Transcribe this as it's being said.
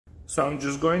So I'm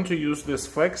just going to use this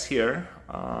flex here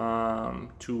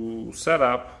to set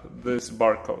up this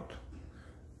barcode.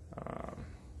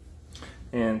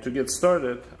 And to get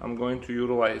started, I'm going to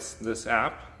utilize this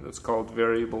app that's called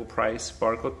Variable Price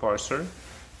Barcode Parser.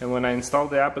 And when I install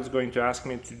the app, it's going to ask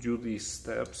me to do these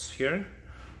steps here,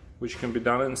 which can be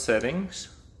done in settings.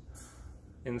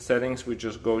 In settings, we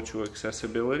just go to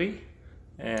accessibility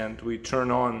and we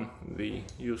turn on the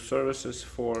use services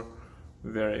for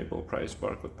Variable Price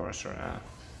Barcode Parser app.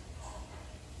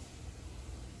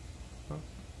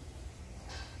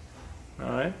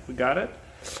 Alright, we got it.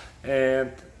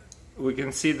 And we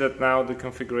can see that now the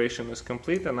configuration is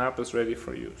complete and app is ready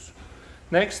for use.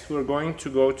 Next, we're going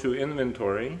to go to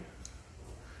inventory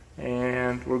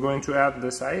and we're going to add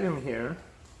this item here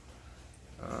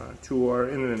to our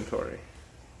inventory.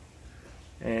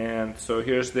 And so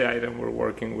here's the item we're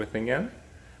working with again.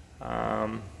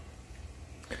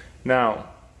 Now,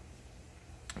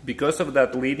 because of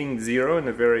that leading zero in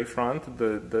the very front,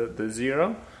 the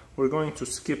zero, we're going to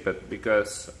skip it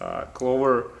because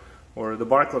Clover or the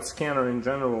barcode scanner in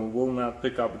general will not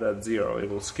pick up that zero. It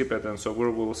will skip it, and so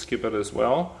we'll skip it as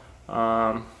well.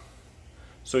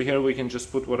 So here we can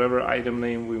just put whatever item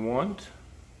name we want,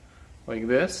 like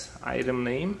this, item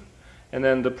name, and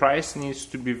then the price needs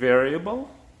to be variable.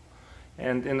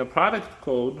 And in the product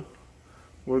code,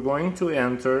 we're going to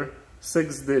enter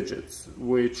 6 digits,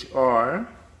 which are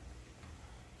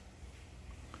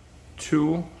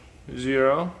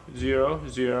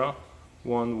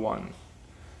 200011.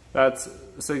 That's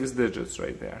 6 digits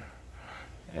right there.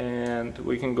 And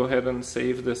we can go ahead and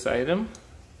save this item.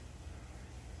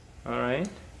 Alright.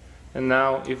 And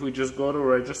now if we just go to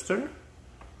register,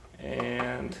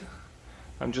 and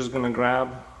I'm just gonna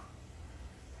grab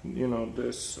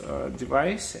this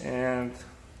device, and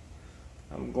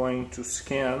I'm going to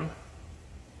scan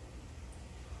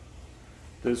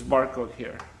this barcode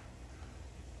here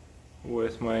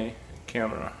with my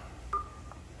camera.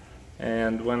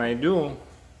 And when I do,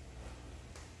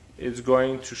 it's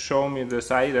going to show me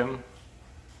this item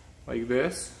like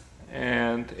this,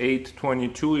 and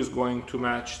 822 is going to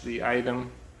match the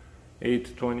item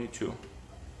 822.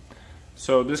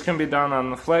 So this can be done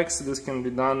on the Flex, this can be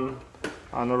done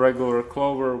on a regular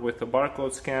Clover with a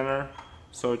barcode scanner.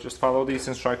 So just follow these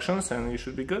instructions and you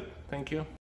should be good. Thank you.